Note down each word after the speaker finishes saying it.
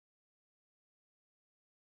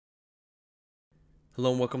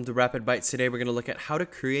Hello and welcome to Rapyd Bytes. Today we're going to look at how to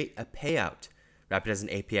create a payout. Rapyd is an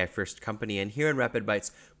API first company, and here in Rapyd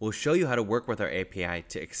Bytes we'll show you how to work with our API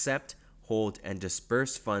to accept, hold, and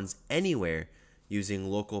disperse funds anywhere using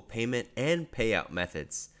local payment and payout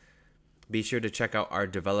methods. Be sure to check out our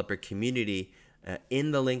developer community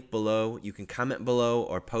in the link below. You can comment below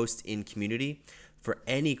or post in community for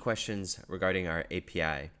any questions regarding our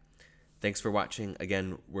API. Thanks for watching.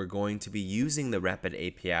 Again, we're going to be using the Rapyd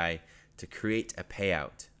API to create a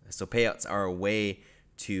payout. So payouts are a way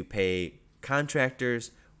to pay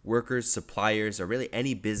contractors, workers, suppliers, or really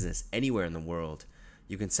any business anywhere in the world.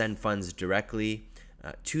 You can send funds directly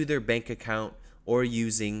to their bank account or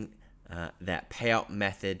using that payout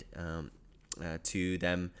method to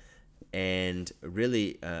them. And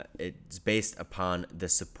really, it's based upon the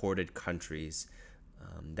supported countries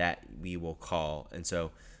that we will call. And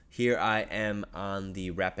so here I am on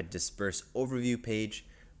the Rapyd Disburse overview page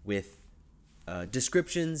with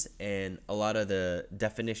descriptions and a lot of the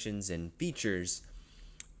definitions and features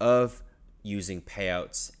of using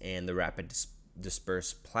payouts and the Rapyd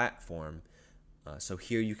Disburse platform. So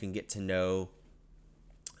here you can get to know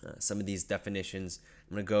some of these definitions.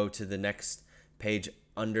 I'm going to go to the next page.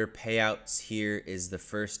 Under payouts, here is the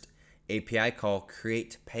first API call,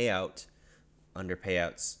 create payout, under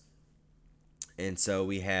payouts. And so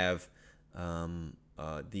we have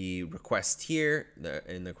the request here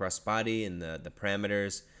in the request body and the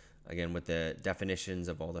parameters, again with the definitions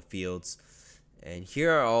of all the fields. And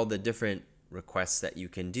here are all the different requests that you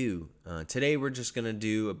can do. Today we're just going to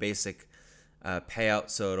do a basic payout,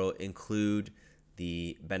 so it'll include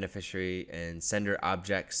the beneficiary and sender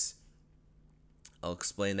objects. I'll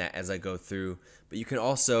explain that as I go through, but you can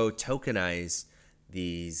also tokenize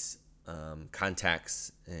these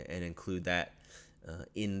contacts and include that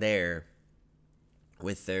in there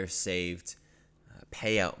with their saved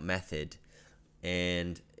payout method.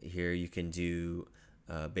 And here you can do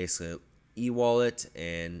basically e-wallet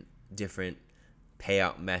and different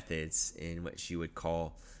payout methods in which you would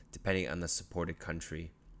call depending on the supported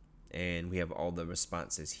country. And we have all the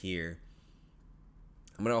responses here.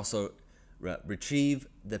 I'm going to also retrieve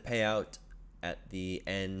the payout at the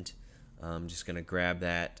end. I'm just going to grab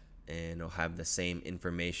that and it'll have the same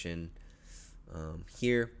information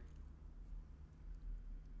here.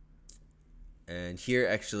 And here,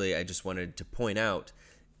 actually, I just wanted to point out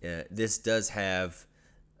this does have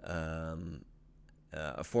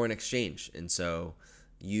a foreign exchange, and so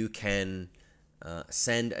you can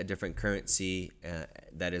send a different currency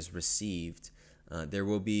that is received. There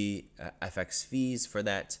will be FX fees for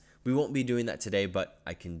that. We won't be doing that today, but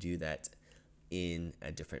I can do that in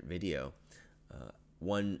a different video.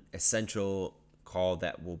 One essential call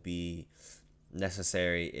that will be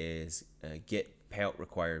necessary is get payout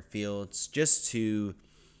required fields, just to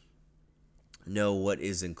know what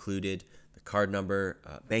is included: the card number,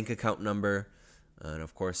 bank account number, and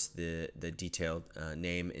of course the detailed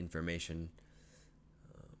name information.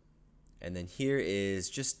 And then here is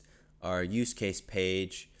just our use case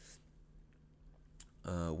page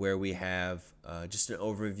where we have just an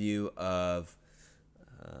overview of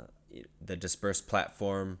the Disburse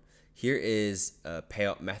platform. Here is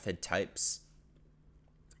payout method types,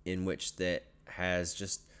 in which that has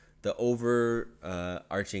just the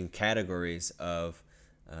overarching categories of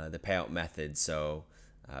the payout method. So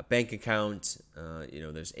bank account,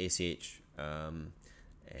 there's ACH and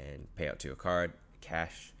payout to a card,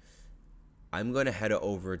 cash. I'm going to head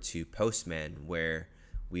over to Postman, where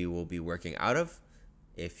we will be working out of.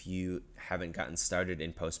 If you haven't gotten started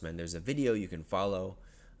in Postman, there's a video you can follow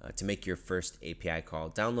to make your first API call.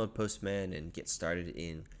 Download Postman and get started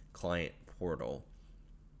in Client Portal.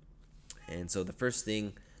 And so the first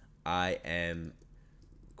thing I am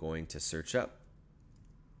going to search up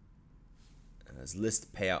is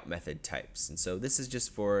list payout method types. And so this is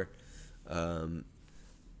just for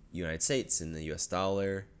United States and the US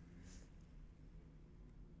dollar.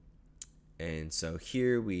 And so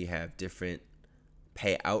here we have different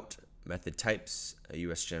payout method types, a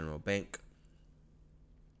US General Bank.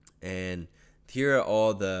 And here are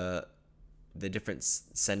all the different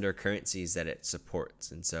sender currencies that it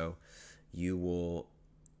supports. And so you will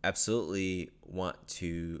absolutely want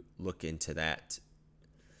to look into that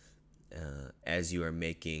as you are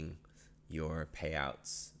making your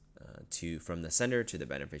payouts from the sender to the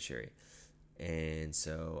beneficiary. And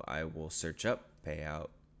so I will search up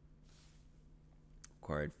payout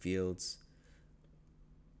required fields.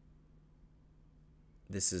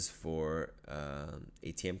 This is for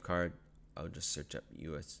ATM card. I'll just search up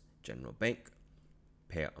US General Bank,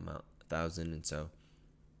 payout amount 1,000. And so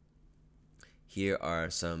here are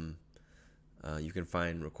some You can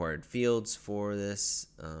find required fields for this,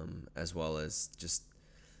 as well as just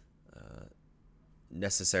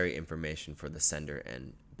necessary information for the sender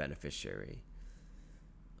and beneficiary.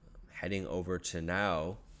 Heading over to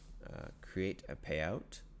now, create a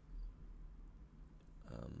payout.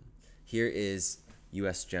 Here is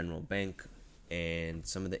U.S. General Bank, and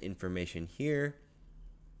some of the information here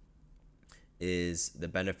is the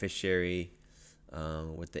beneficiary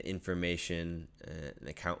with the information, an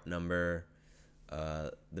account number,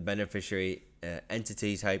 the beneficiary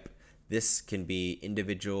entity type. This can be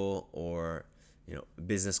individual or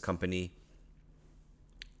business company,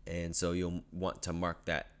 and so you'll want to mark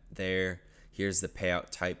that there. Here's the payout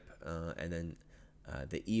type, and then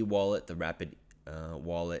the e-wallet, the Rapyd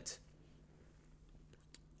wallet,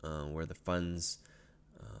 where the funds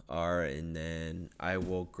are, and then I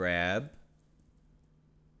will grab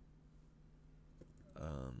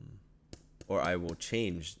or I will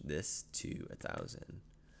change this to 1,000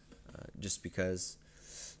 just because.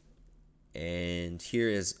 And here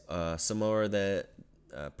is some more of the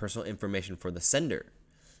personal information for the sender,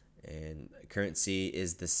 and currency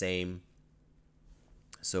is the same,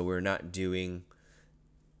 so we're not doing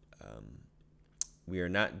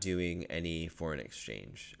any foreign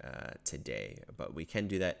exchange today, but we can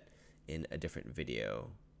do that in a different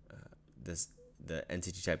video. The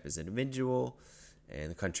entity type is individual,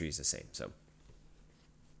 and the country is the same. So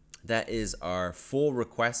that is our full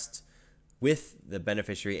request with the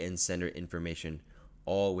beneficiary and sender information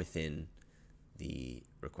all within the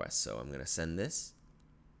request. So I'm going to send this.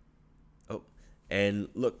 Oh, and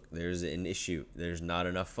look, there's an issue. There's not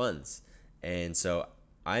enough funds. And so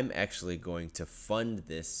I'm actually going to fund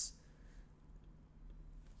this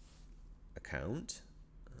account.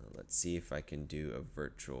 Let's see if I can do a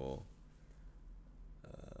virtual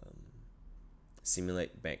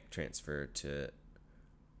simulate bank transfer to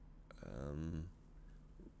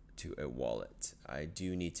a wallet. I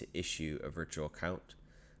do need to issue a virtual account,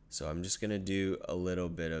 so I'm just gonna do a little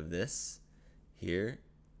bit of this here.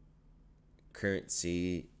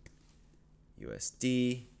 Currency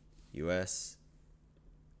USD US.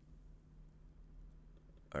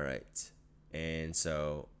 All right, and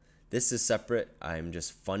so this is separate. I'm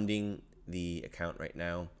just funding the account right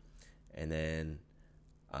now, and then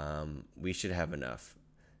we should have enough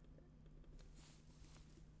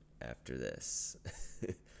after this.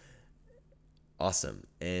 Awesome.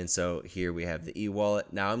 And so here we have the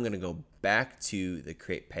e-wallet. Now I'm going to go back to the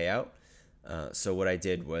create payout. So what I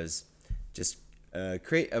did was just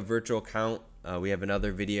create a virtual account. We have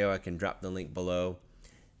another video. I can drop the link below.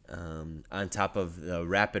 On top of the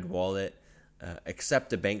Rapyd wallet,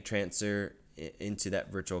 accept a bank transfer into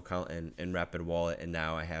that virtual account and Rapyd wallet, and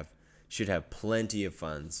now I should have plenty of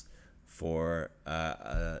funds for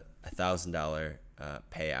a $1,000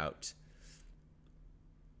 payout.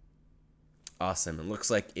 Awesome. It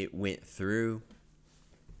looks like it went through,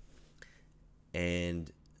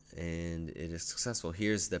 and it is successful.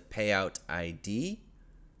 Here's the payout ID.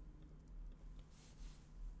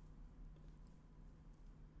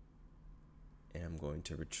 And I'm going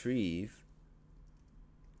to retrieve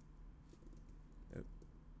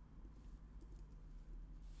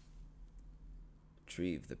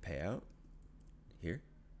the payout here.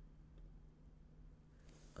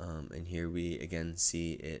 And here we again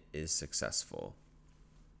see it is successful.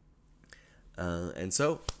 And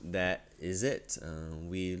so that is it.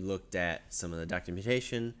 We looked at some of the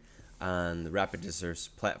documentation on the Rapyd Disburse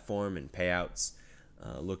platform and payouts,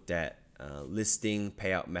 looked at listing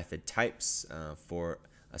payout method types for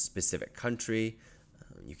a specific country.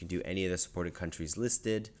 You can do any of the supported countries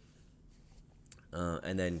listed,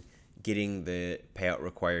 and then getting the payout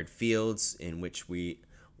required fields, in which we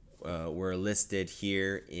were listed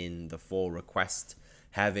here in the full request,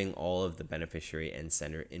 having all of the beneficiary and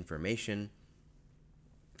sender information.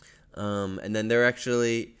 And then they're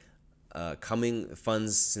actually coming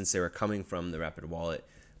funds, since they were coming from the Rapyd wallet.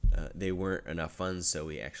 They weren't enough funds, so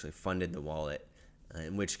we actually funded the wallet,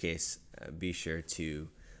 in which case be sure to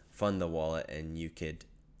fund the wallet, and you could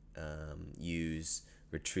use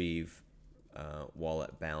retrieve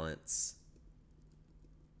wallet balance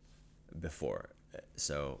before.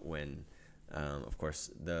 So when of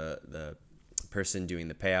course the person doing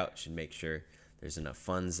the payout should make sure there's enough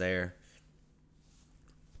funds there,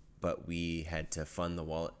 but we had to fund the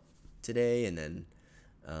wallet today, and then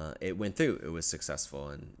it went through. It was successful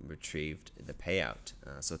and retrieved the payout.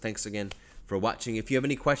 So thanks again for watching. If you have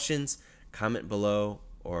any questions, comment below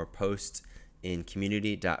or post in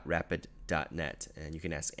community.rapyd.net, and you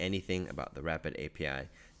can ask anything about the Rapyd API.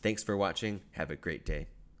 Thanks for watching. Have a great day.